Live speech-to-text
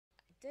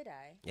Did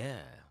I?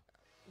 Yeah.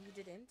 You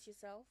didn't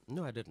yourself?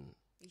 No, I didn't.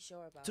 You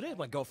sure about Today is that?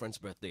 my girlfriend's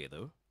birthday,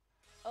 though.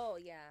 Oh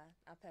yeah,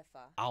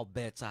 Apefa.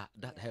 Alberta.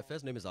 That Yeah. her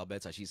first name is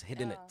Alberta. She's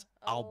hidden it.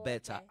 Oh,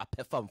 Alberta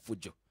okay. Apefa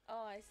Mfujo.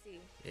 Oh, I see.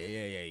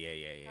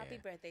 Yeah. Happy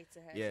birthday to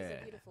her. Yeah. She's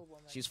a beautiful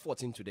woman. She's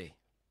 14 today.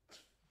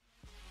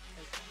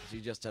 Okay.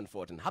 She just turned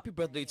 14. Happy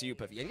birthday to you,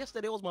 Pefi. And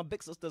yesterday was my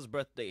big sister's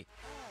birthday.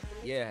 Oh,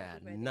 belated Yeah, happy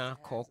birthday Na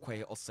to her as Quaye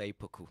well.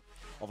 Oseipoku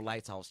of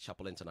Lighthouse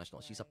Chapel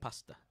International. She's a Right.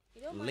 pastor.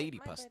 You know, Lady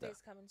my pastor.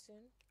 birthday's coming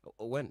soon.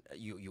 When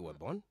you were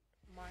born?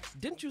 March.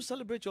 Didn't you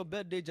celebrate your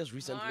birthday just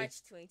recently?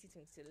 March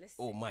 2022. Listen.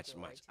 Oh, March.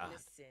 George, Ah,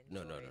 listen.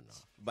 no. George.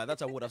 By that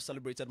time, I would have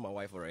celebrated my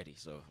wife already.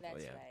 So,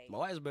 That's yeah. right. My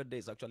wife's birthday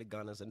is actually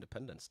Ghana's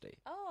Independence Day.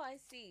 Oh, I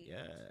see.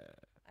 Yeah.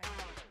 I see.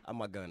 I'm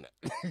a Ghana.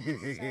 Shout out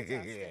to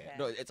her.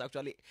 No, it's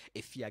actually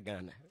Ifia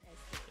Ghana.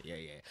 I see.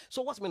 Yeah.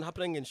 So, what's been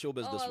happening in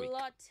showbiz this A week?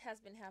 lot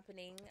has been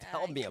happening.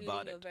 Tell me including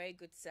about your it. very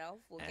good self.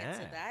 We'll get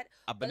to that.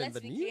 I've But been in let's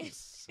the begin-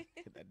 news.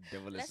 The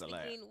devil Let's is a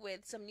liar. begin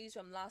with some news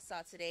from last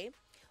Saturday,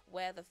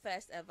 where the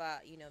first ever,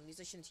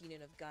 Musicians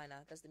Union of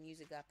Ghana, that's the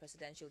Musica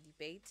presidential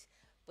debate,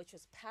 which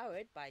was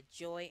powered by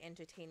Joy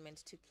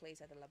Entertainment, took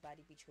place at the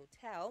Labadi Beach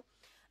Hotel.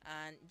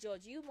 And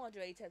George, you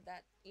moderated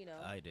that,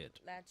 I did.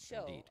 that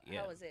show. Indeed,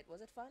 yeah. How was it?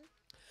 Was it fun?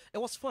 It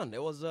was fun.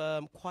 It was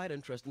quite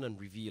interesting and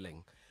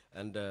revealing.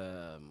 And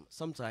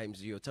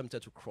sometimes you're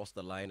tempted to cross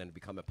the line and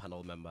become a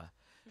panel member,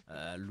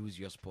 lose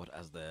your spot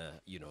as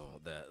the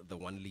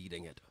one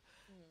leading it.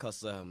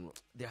 Because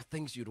there are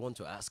things you'd want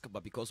to ask,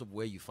 but because of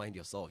where you find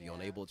yourself, you're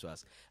unable to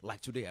ask.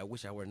 Like today, I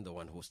wish I weren't the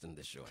one hosting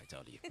this show, I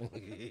tell you.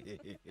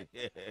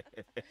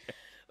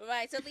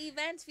 Right, so the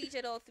event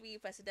featured all three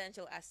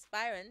presidential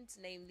aspirants,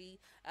 namely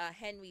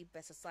Henry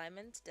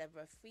Bessa-Simon,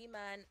 Deborah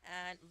Freeman,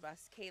 and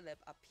Russ Caleb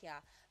Apia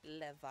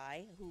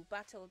Levi, who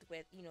battled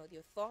with,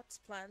 their thoughts,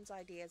 plans,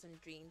 ideas, and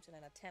dreams in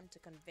an attempt to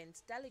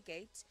convince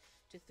delegates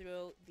to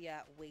throw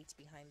their weight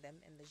behind them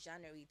in the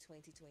January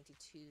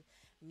 2022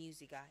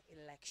 Musica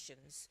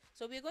elections.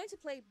 So we're going to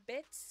play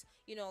bits,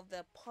 of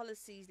the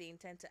policies they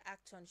intend to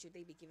act on should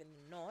they be given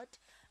the nod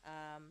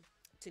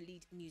to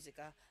lead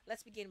Musica.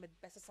 Let's begin with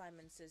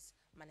Bessa-Simon's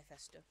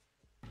manifesto.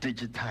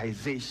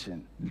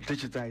 Digitization.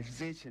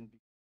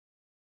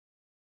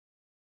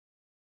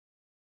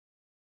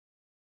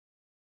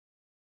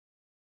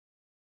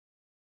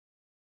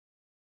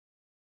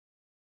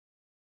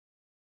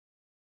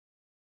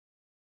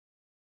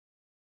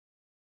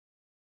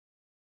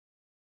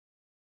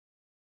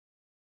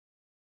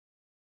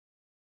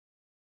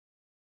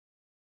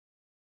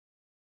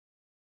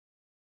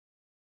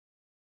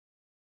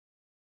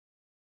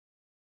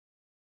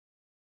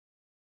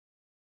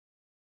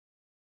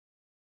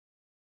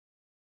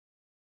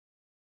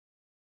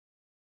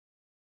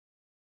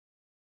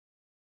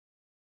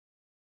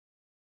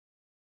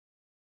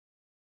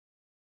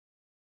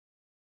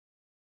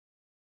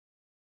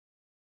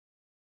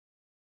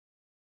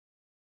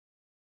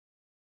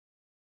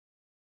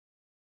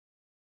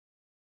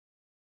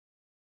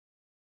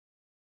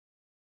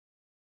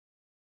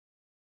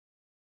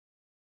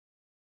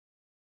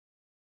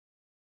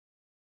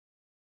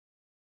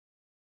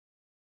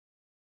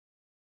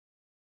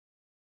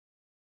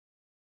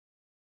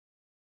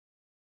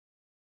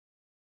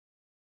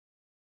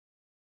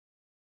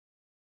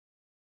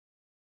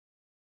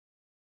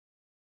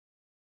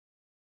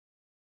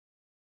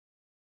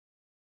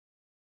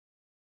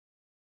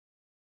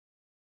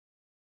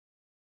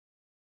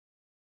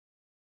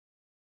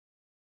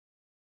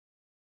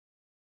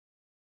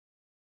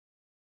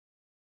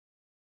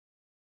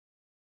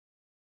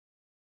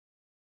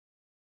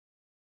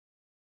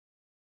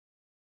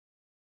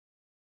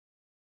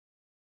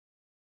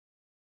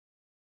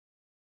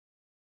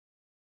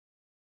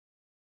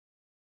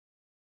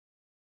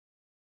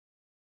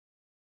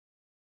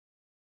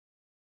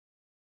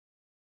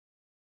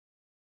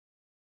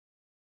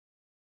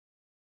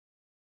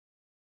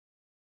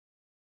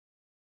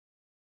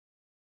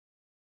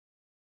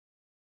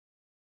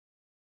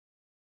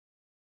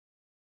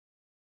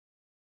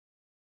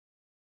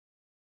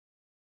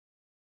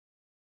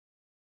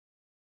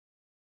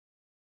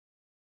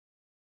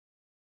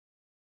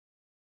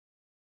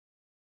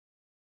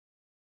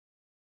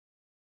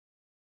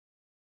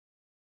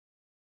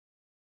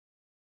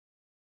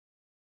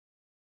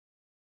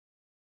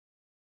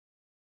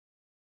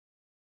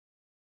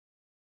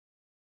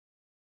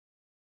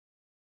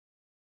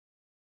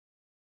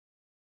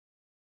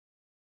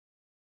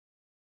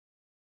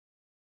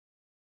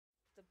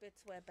 The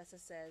bits where Bessa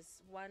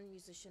says one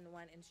musician,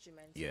 one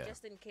instrument. So Yeah.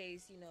 just in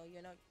case,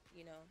 you're not,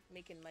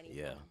 making money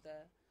Yeah. from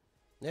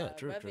the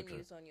True.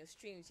 revenues on your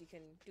streams, you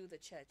can do the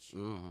church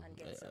and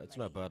get some It's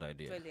money. not a bad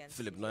idea. Brilliant.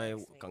 Philip if you Nye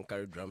ask me. can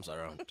carry drums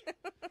around.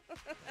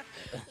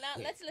 Now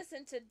let's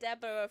listen to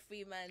Deborah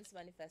Freeman's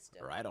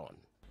manifesto. Right on.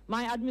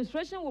 My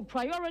administration will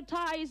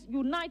prioritize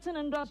uniting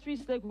industry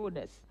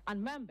stakeholders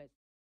and members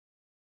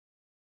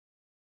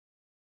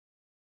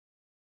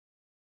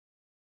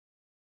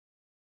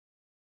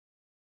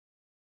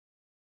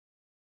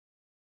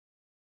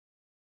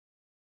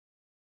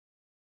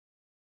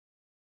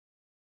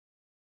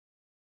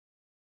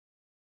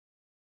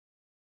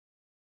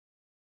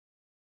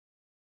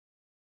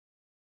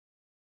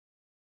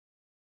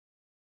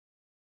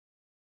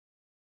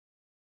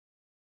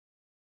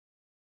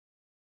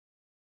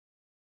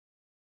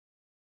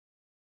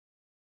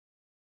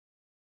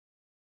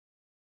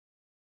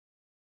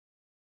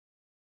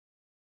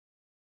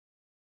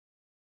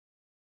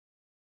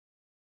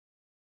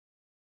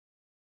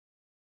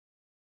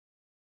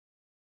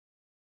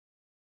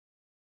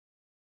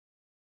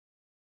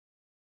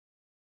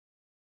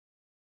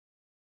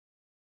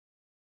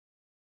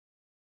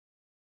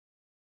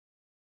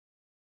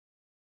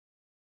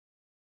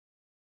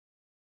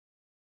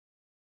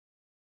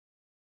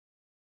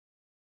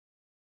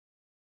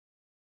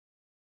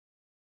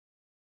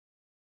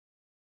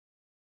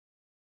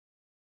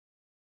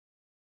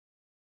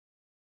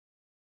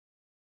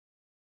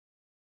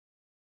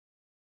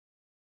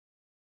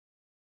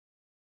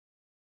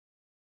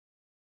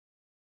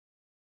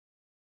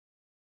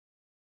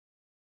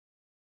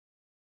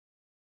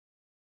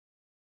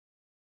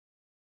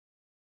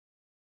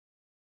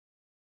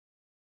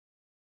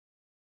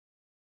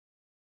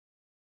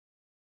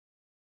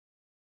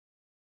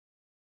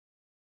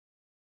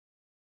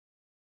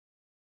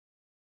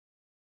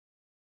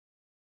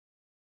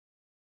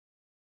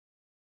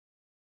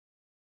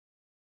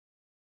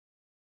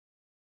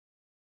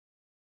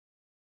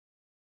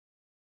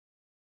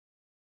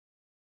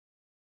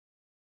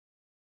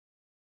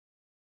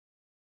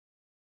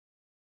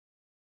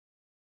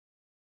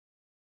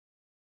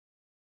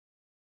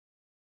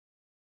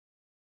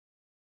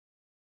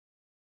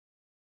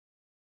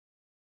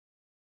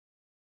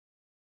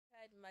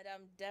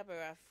Madam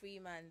Deborah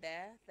Freeman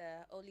there,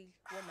 the only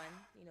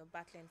woman,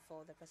 battling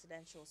for the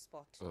presidential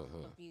spot of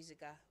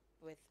Musica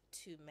with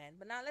two men.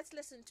 But now let's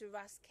listen to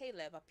Ras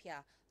Caleb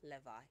Apia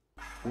Levi.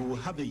 We will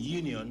have a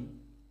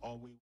union, or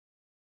we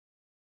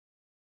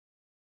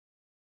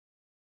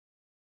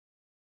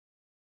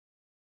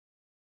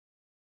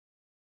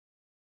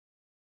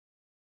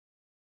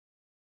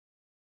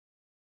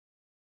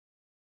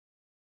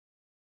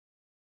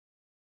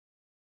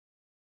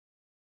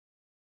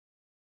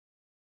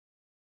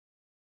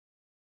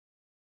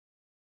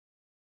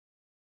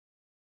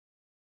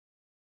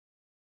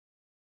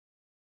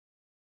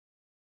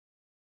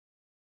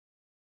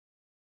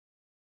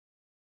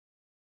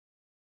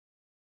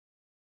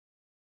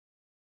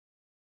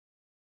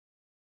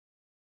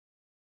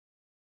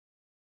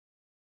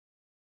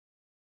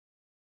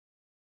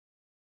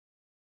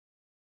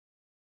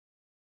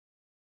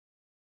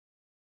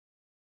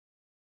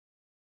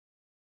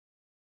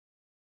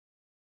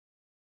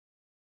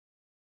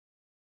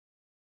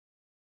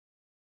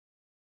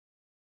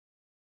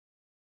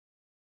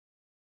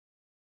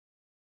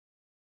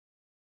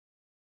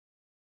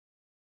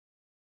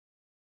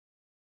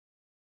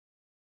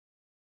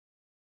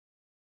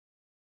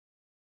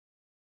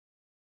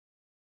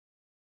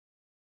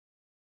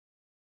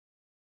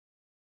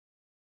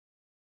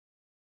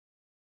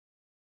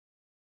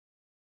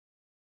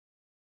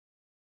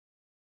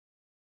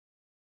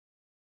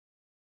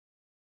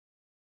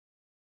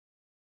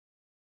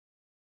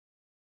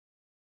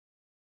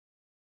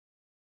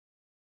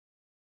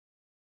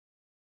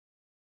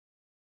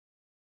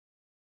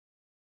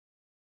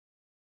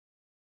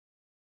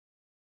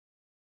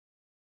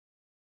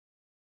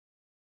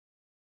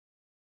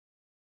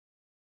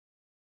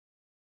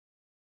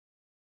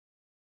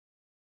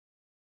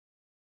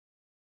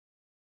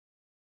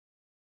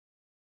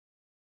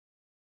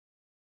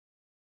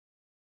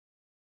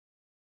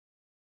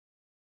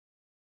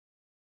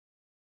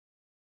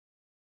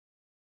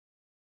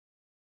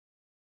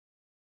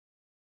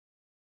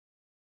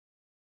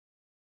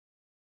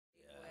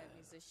Where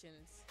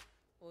musicians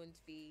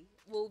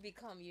will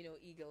become,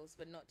 eagles,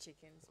 but not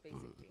chickens,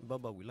 basically.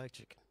 Baba, we like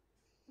chicken.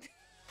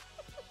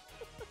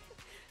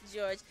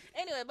 George.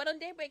 Anyway, but on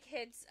Daybreak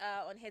Hits,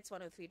 on Hits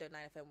 103.9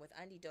 FM with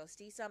Andy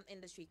Dosty, some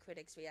industry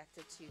critics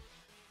reacted to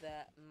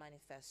the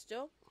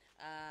manifesto.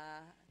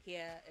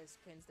 Here is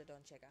Prince the Don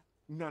Checker.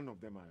 None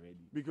of them are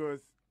ready.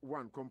 Because,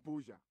 one,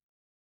 composure.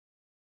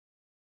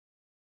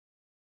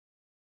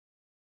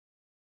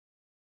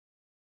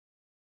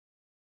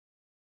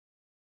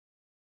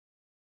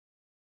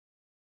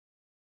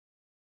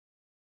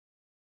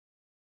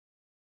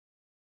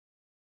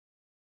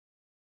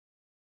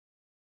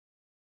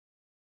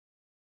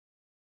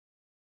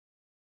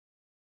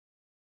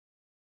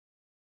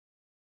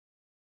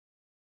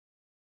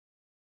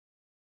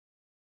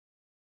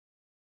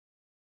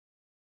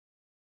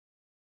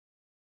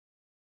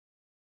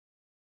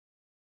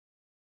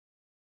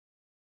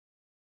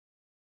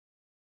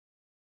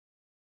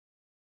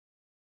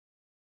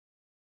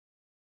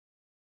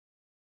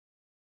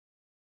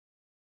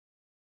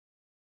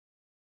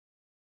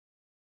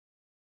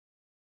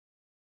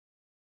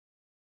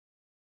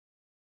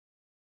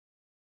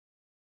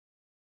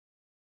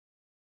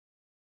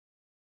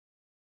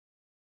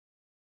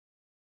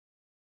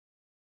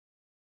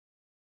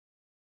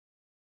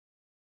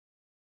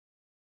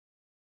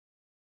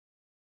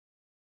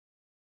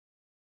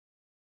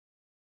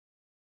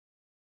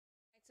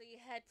 So you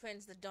had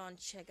Prince the Don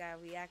Checker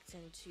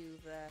reacting to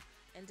the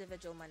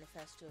individual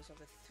manifestos of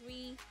the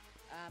three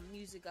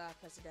Musica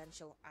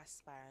presidential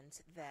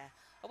aspirants there.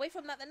 Away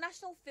from that, the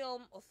National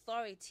Film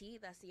Authority,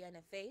 that's the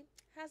NFA,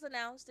 has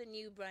announced a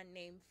new brand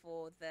name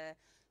for the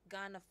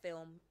Ghana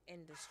film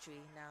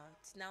industry. Now,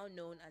 it's now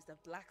known as the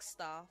Black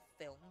Star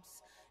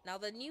Films. Now,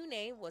 the new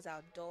name was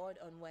outdoored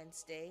on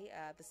Wednesday,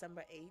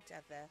 December 8th,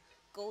 at the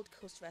Gold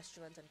Coast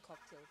Restaurant and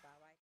Cocktail Bar.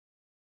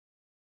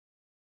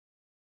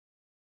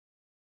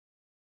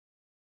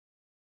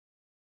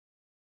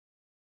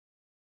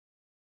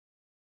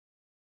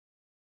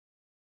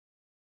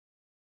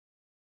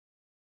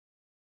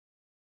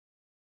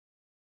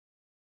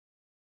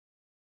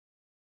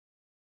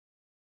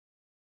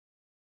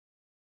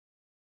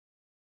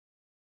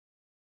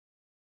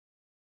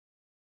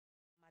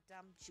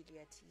 Madame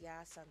Juliet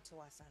Ya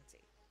Santo Asante.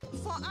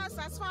 For us,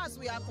 as far as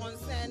we are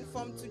concerned,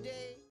 from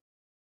today,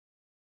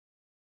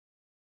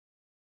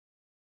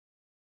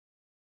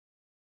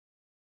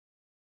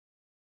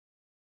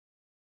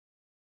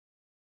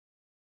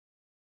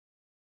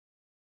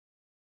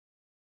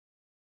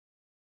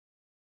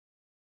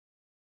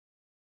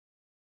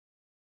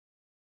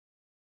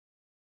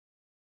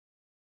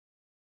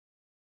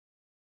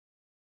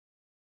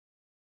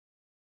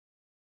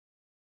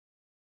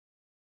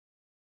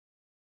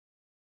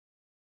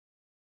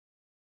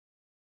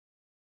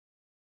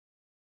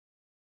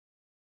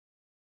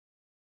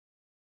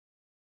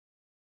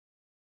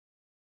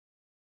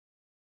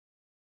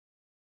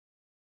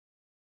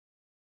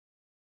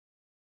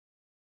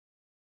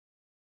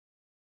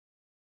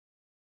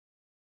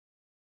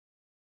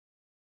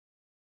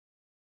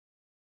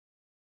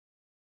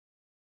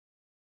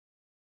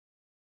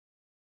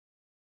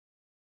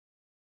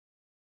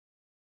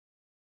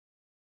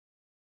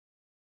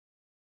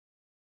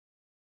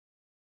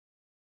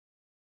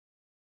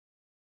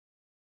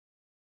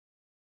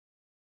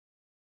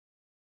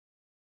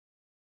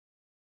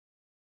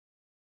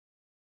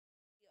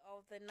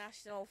 of the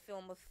National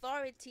Film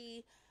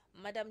Authority,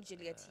 Madam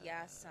Juliet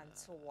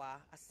Santowa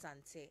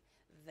Asante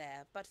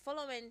there. But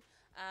following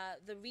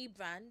the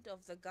rebrand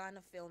of the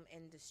Ghana film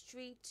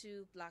industry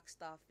to Black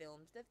Star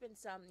Films, there have been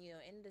some,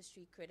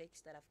 industry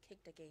critics that have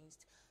kicked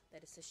against the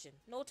decision.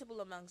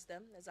 Notable amongst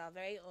them is our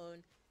very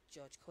own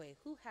George Quaye,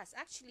 who has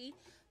actually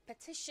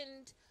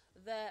petitioned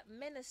the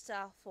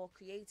Minister for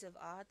Creative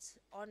Arts,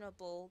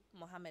 Honorable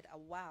Mohammed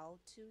Awal,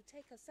 to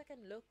take a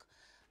second look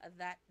at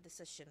that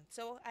decision.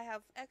 So I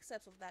have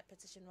excerpts of that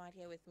petition right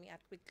here with me.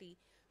 I'd quickly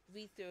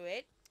read through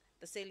it,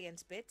 the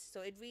salient bit.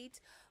 So it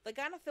reads, the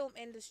Ghana film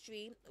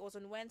industry was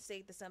on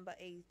Wednesday, December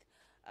 8th,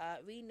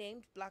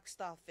 renamed Black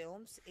Star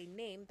Films, a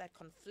name that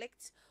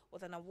conflicts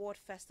with an award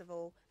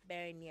festival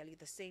bearing nearly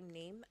the same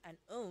name and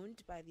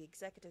owned by the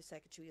Executive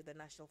Secretary of the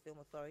National Film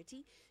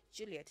Authority,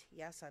 Juliet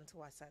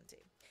Santowa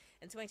Asante.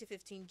 In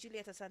 2015,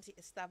 Juliet Asante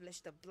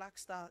established the Black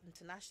Star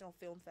International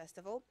Film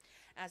Festival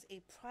as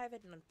a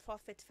private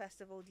non-profit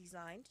festival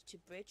designed to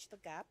bridge the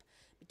gap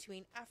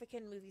between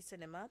African movie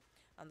cinema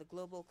and the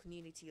global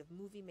community of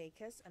movie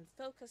makers, and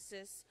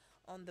focuses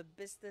on the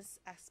business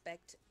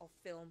aspect of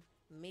film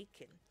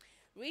making.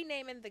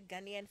 Renaming the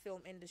Ghanaian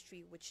film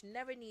industry, which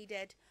never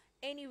needed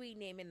any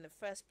rename in the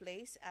first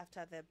place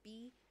after the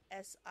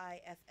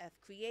BSIFF,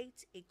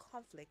 creates a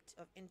conflict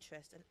of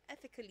interest and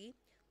ethically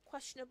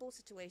questionable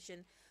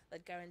situation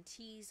that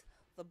guarantees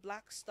the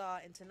Black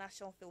Star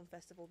International Film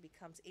Festival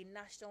becomes a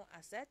national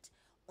asset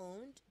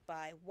owned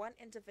by one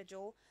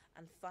individual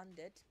and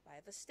funded by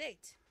the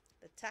state,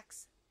 the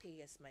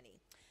taxpayers'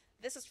 money.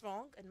 This is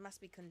wrong and must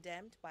be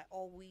condemned by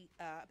all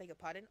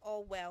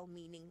all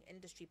well-meaning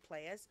industry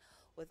players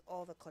with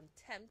all the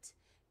contempt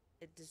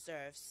it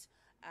deserves.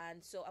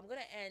 And so I'm going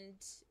to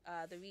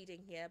end the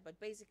reading here, but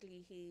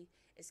basically he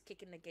is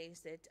kicking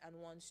against it and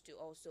wants to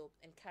also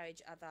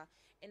encourage other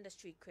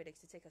industry critics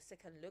to take a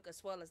second look,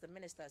 as well as the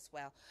minister as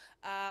well.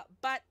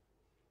 But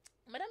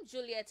Madam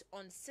Juliet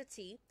on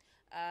City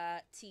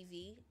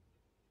TV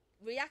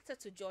reacted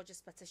to George's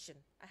petition.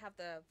 I have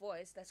the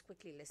voice. Let's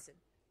quickly listen.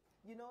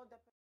 You know, the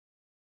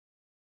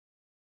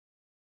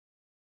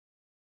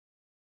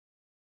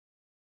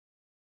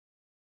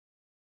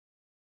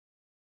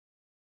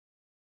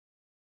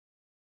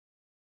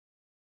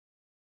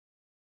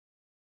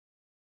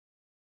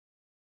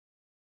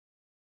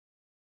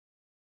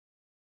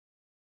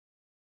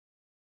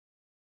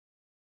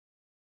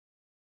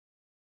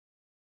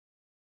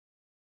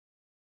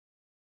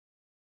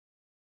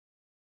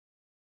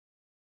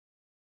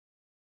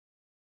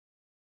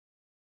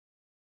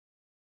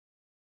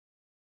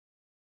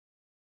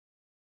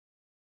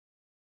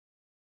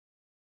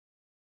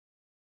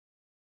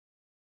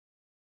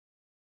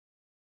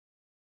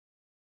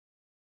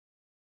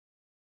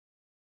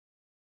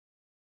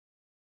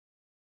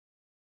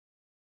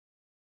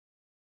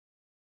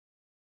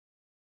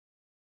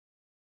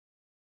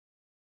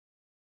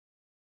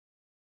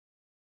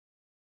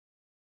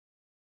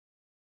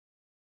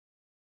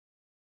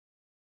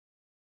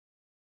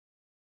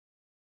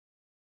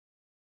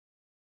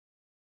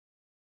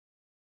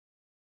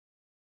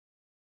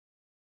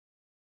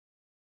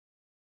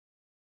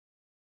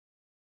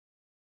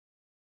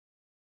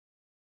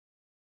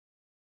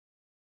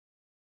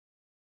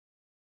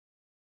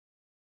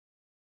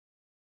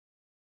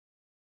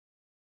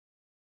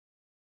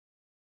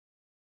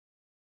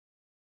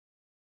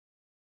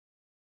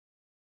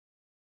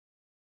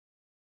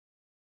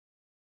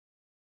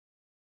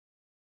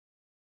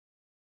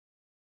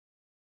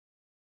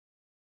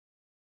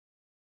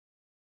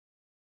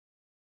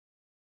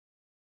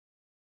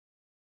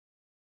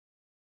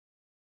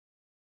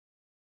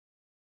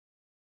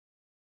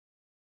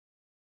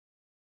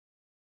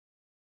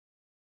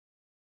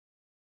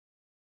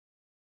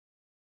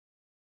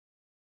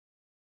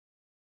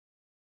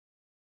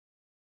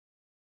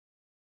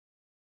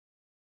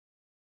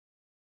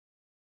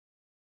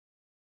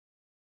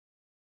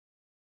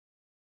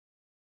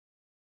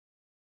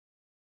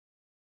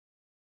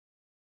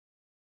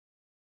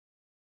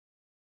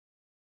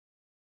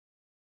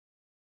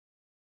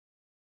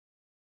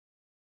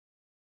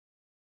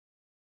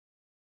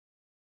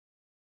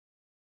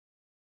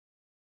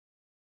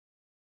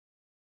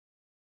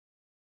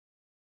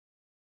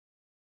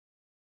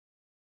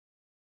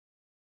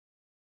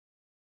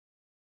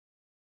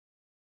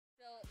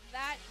So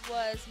that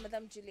was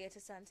Madame Juliet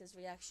Asante's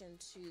reaction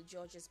to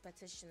George's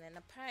petition, and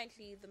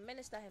apparently the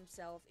minister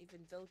himself even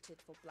voted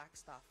for Black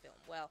Star Film.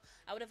 Well,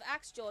 I would have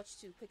asked George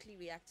to quickly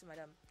react to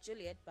Madame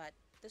Juliet, but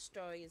this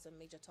story is a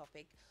major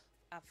topic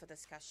up for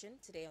discussion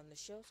today on the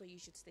show, so you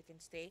should stick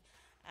and stay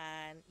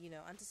and,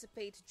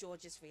 anticipate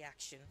George's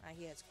reaction. I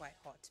hear it's quite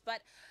hot.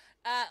 But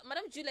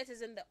Madame Juliet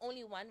isn't the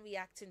only one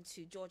reacting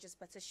to George's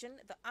petition.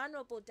 The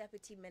Honorable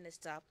Deputy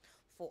Minister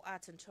for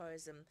Arts and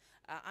Tourism,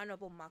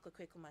 Honorable Marco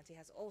Kwekumati,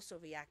 has also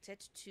reacted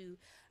to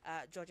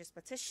George's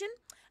petition,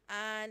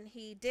 and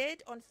he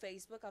did on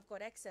Facebook. I've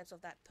got excerpts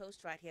of that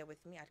post right here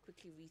with me. I'd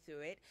quickly read through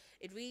it.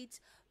 It reads,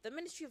 "The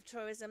Ministry of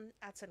Tourism,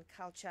 Arts and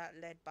Culture,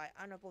 led by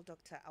Honorable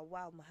Dr.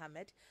 Awal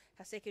Mohammed,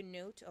 has taken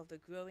note of the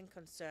growing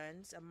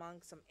concerns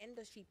among some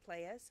industry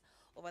players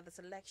over the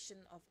selection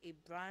of a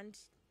brand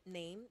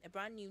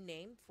new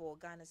name for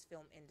Ghana's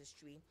film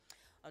industry.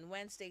 On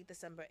Wednesday,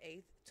 December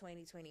 8th,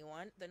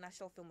 2021, the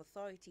National Film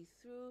Authority,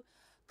 through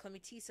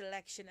committee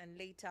selection and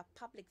later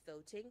public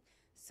voting,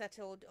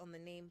 settled on the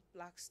name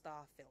Black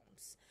Star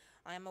Films.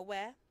 I am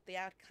aware the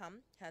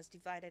outcome has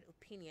divided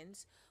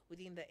opinions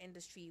within the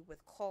industry,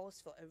 with calls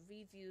for a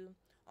review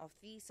of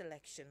the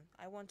selection.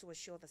 I want to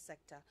assure the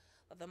sector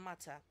that the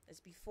matter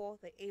is before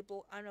the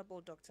able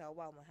Honorable Dr.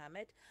 Awal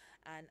Mohammed,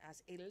 and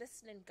as a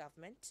listening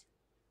government,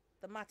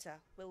 the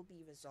matter will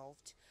be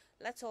resolved.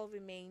 Let's all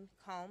remain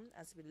calm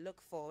as we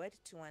look forward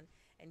to an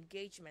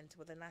engagement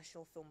with the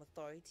National Film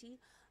Authority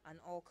and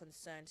all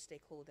concerned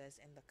stakeholders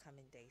in the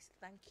coming days."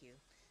 Thank you.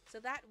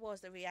 So that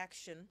was the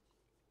reaction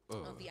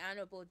of the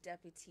Honorable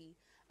Deputy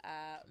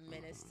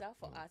Minister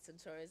for Arts and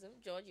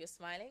Tourism. George, you're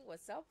smiling.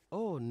 What's up?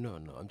 Oh, no.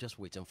 I'm just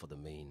waiting for the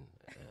main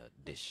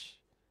dish.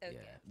 Okay.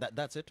 Yeah.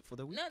 That's it for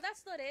the week? No,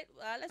 that's not it.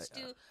 Let's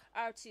do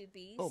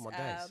R2Bs. Oh, my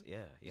guys.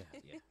 Yeah.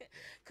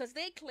 Because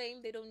they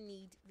claim they don't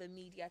need the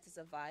media to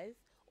survive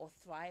or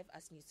thrive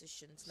as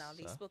musicians. Now,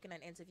 they spoke in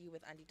an interview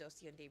with Andy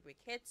Dossi on Daybreak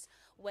Hits,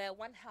 where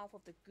one half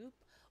of the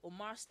group,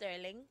 Omar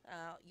Sterling,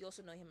 you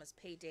also know him as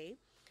Payday,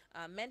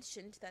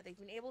 mentioned that they've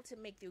been able to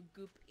make their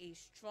group a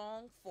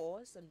strong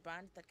force and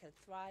brand that can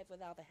thrive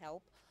without the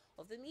help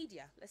of the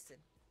media. Listen.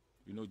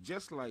 You know,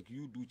 just like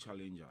you do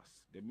challenge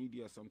us, the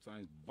media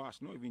sometimes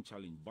bash, not even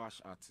challenge,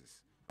 bash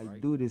artists. I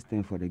do this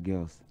thing for the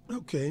girls.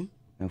 Okay.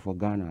 And for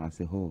Ghana as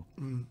a whole.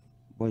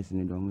 Boys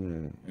in the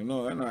you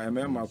know, and I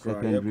remember I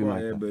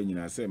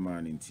say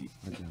man in tea.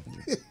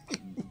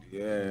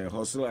 Yeah,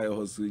 hustle, I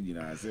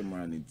say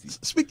man in tea.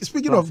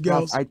 Speaking of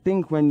girls, I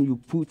think when you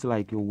put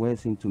like your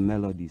words into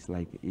melodies,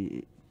 like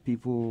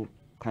people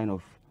kind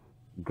of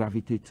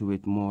gravitate to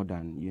it more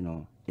than, you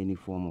know, any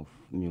form of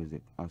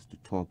music, as to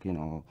talking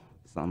or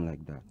something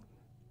like that.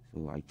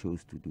 So I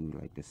chose to do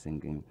like the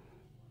singing.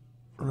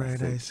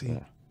 Right, I see.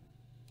 Yeah.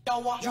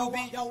 But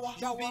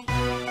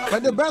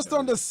the best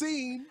on the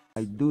scene.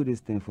 I do this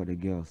thing for the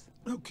girls.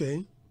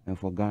 Okay. And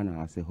for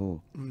Ghana as a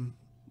whole.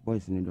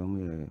 Boys in the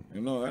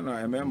you know, and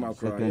I remember I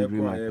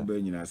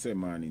say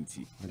man in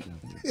tea.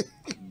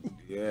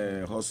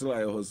 Yeah, hustle,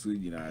 I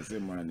say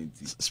man in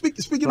tea.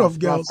 Speaking of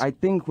girls, I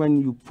think when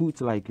you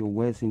put like your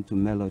words into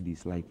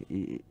melodies, like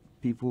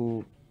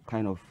people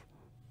kind of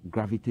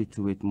gravitate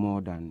to it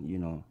more than, you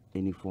know,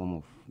 any form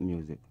of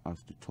music,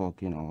 as to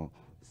talking or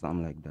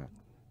something like that.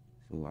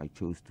 So I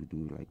chose to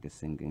do like the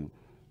singing.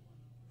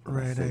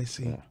 Right, I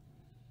see. Yeah.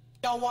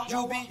 But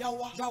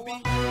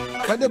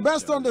the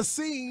best on the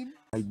scene.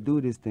 I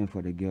do this thing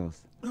for the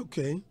girls.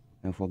 Okay.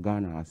 And for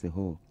Ghana as a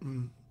whole.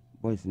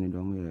 Boys in the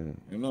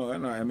you know,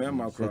 and I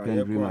remember I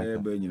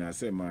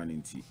say man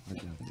in tea.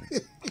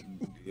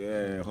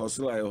 Yeah,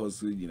 hustle, I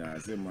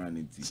say man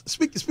in tea.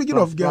 Speaking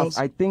of girls,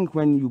 I think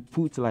when you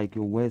put like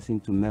your words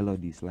into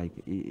melodies, like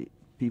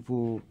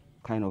people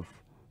kind of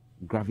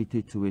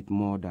gravitate to it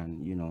more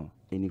than, you know,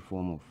 any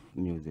form of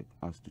music,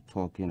 as to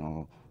talking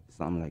or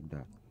something like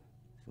that.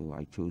 So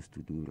I chose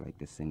to do like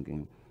the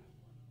singing.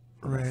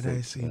 Right,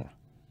 I see. Yeah.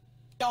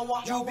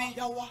 But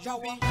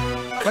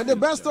the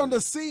best on the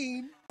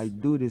scene. I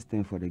do this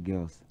thing for the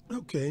girls.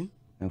 Okay.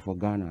 And for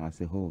Ghana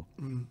as a whole.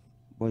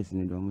 Boys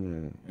in the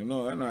you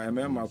know, and I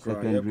remember I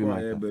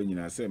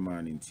say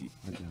man in tea.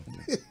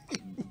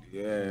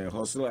 Yeah,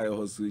 hustle,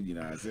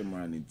 I say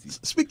man in tea.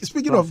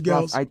 Speaking of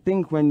girls, I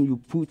think when you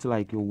put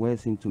like your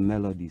words into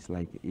melodies,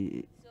 like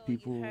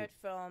people. You heard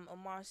from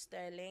Omar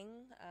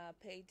Sterling,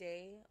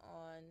 Payday,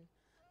 on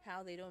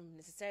how they don't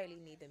necessarily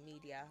need the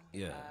media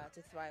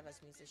to thrive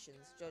as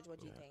musicians. George, what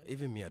do you think?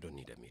 Even me, I don't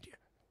need the media.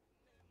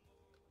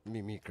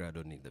 Me, I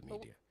don't need the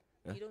media.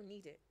 You don't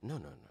need it? No.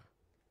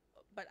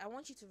 But I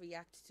want you to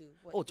react to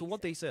what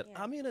what they said.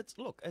 Yeah. I mean, it's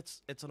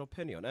an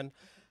opinion. And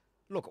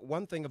look,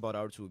 one thing about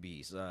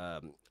R2Bs,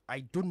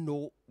 I don't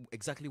know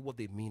exactly what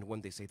they mean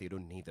when they say they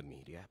don't need the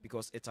media,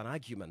 because it's an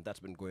argument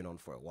that's been going on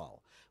for a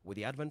while. With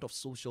the advent of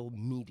social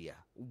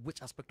media,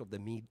 which aspect of the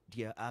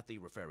media are they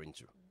referring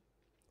to?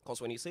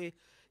 Because when you say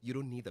you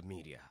don't need the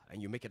media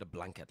and you make it a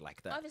blanket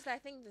like that. Obviously, I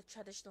think the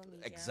traditional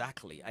media.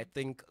 Exactly. I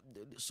think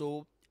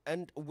so.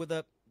 And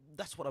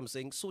that's what I'm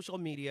saying. Social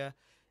media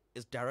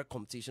is direct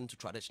competition to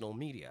traditional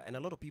media. And a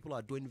lot of people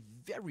are doing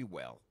very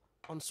well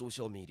on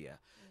social media.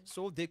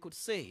 So they could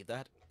say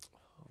that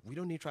we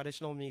don't need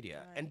traditional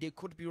media. Right. And they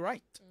could be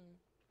right.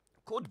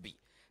 Could be.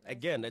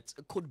 Again, it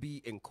could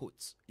be in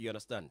quotes. You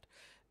understand?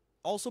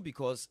 Also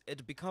because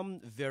it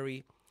become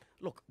very...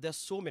 Look, there's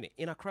so many.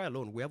 In Accra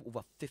alone, we have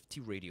over 50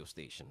 radio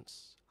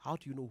stations. How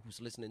do you know who's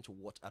listening to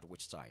what at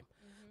which time?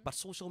 But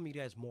social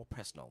media is more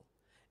personal.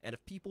 And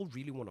if people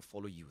really want to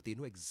follow you, they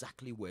know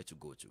exactly where to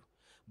go to.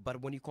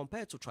 But when you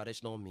compare it to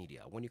traditional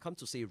media, when you come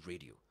to say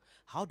radio,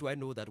 how do I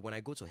know that when I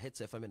go to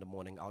Hits FM in the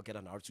morning, I'll get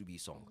an R2B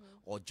song,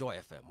 or Joy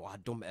FM, or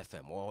Adom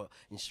FM, or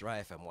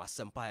Inshira FM, or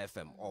Asempa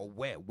FM, or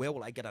where? Where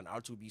will I get an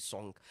R2B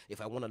song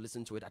if I want to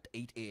listen to it at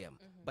 8 a.m.?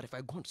 But if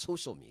I go on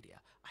social media,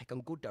 I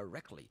can go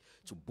directly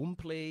to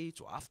Boomplay,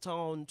 to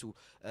Aftown, to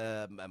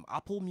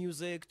Apple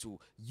Music, to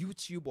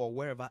YouTube, or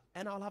wherever,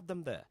 and I'll have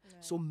them there.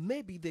 So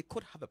maybe they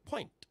could have a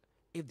point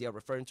if they are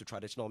referring to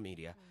traditional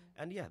media.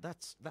 And yeah,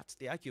 that's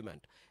the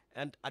argument.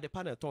 And at the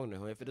panel,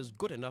 if it is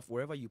good enough,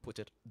 wherever you put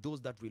it,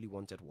 those that really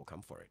want it will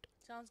come for it.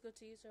 Sounds good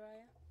to you,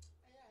 Soraya?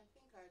 Yeah, I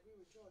think I agree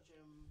with George.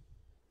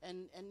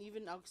 And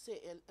even I'll say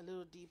a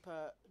little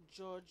deeper,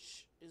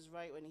 George is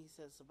right when he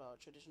says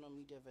about traditional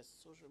media versus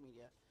social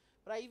media.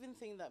 But I even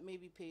think that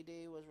maybe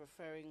Payday was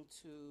referring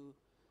to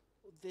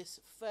this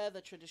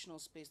further traditional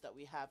space that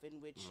we have,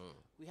 in which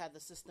we had the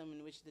system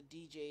in which the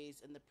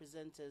DJs and the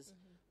presenters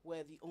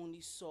were the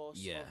only source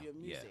of your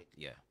music.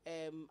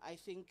 I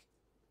think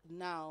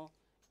now,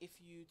 if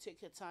you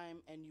take your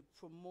time and you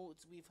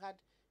promote, we've had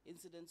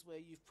incidents where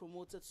you've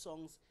promoted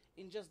songs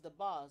in just the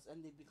bars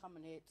and they become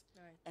a hit,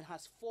 and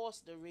has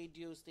forced the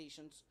radio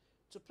stations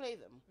to play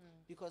them,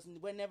 because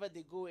whenever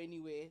they go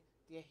anywhere,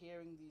 they're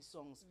hearing these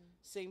songs.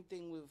 Same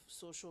thing with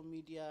social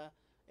media,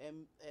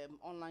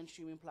 online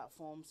streaming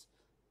platforms.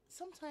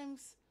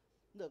 Sometimes,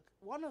 look,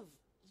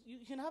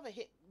 you can have a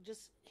hit,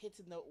 just hit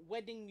in the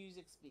wedding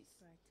music space.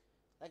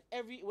 Like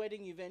every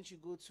wedding event you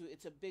go to,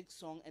 it's a big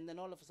song, and then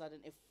all of a sudden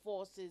it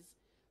forces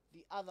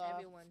the other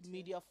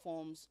media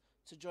forms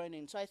to join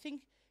in. So I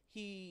think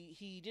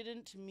he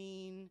didn't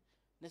mean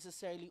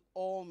necessarily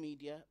all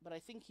media, but I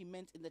think he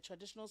meant in the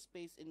traditional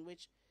space in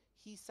which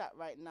he sat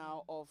right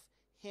now, of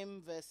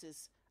him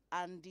versus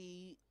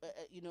Andy,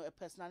 a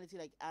personality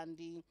like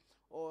Andy,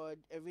 or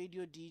a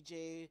radio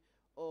DJ,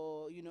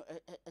 or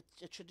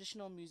a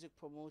traditional music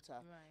promoter.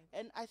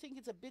 And I think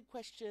it's a big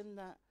question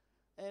that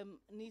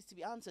needs to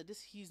be answered.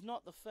 He's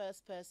not the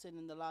first person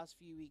in the last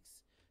few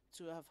weeks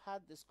to have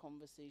had this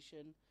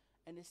conversation,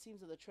 and it seems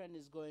that the trend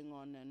is going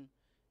on. And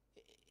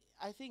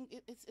I think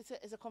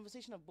it's a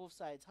conversation of both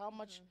sides. How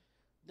much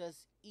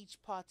does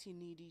each party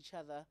need each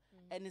other,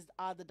 and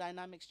are the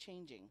dynamics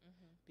changing?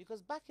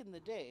 Because back in the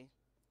day,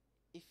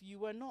 if you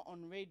were not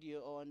on radio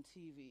or on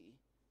TV,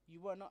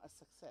 you were not a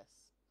success.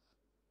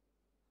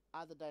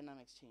 Are the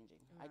dynamics changing?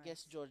 I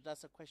guess, George,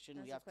 that's a question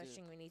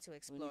we need to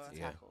explore.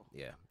 Tackle.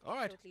 Yeah. All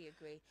right. Totally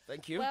agree.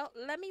 Thank you. Well,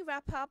 let me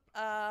wrap up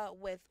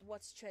with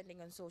what's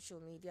trending on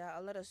social media.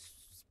 A lot of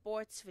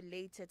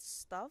sports-related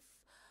stuff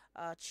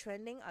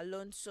trending.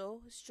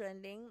 Alonso is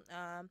trending.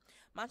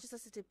 Manchester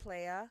City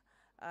player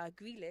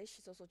Grealish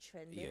is also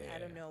trending. I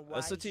don't know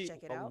why. City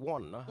check it out.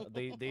 won.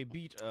 They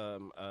beat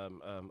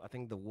I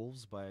think the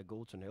Wolves by a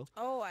goal to nil.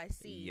 Oh, I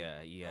see.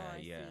 Yeah.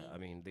 I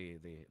mean,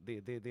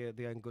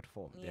 they are in good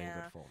form. They're in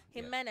good form.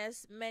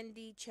 Jimenez,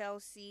 Mendy,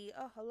 Chelsea.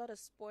 A lot of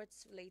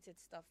sports related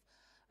stuff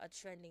are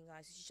trending,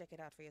 guys. You should check it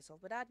out for yourself.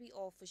 But that'd be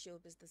all for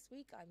Showbiz this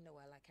week. I'm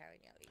Noella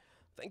Kharyne Yalley.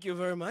 Thank you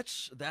very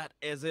much. That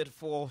is it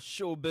for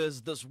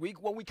Showbiz this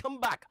week. When we come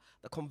back,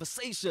 the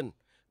conversation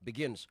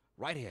begins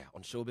right here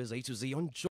on Showbiz A to Z on Joy.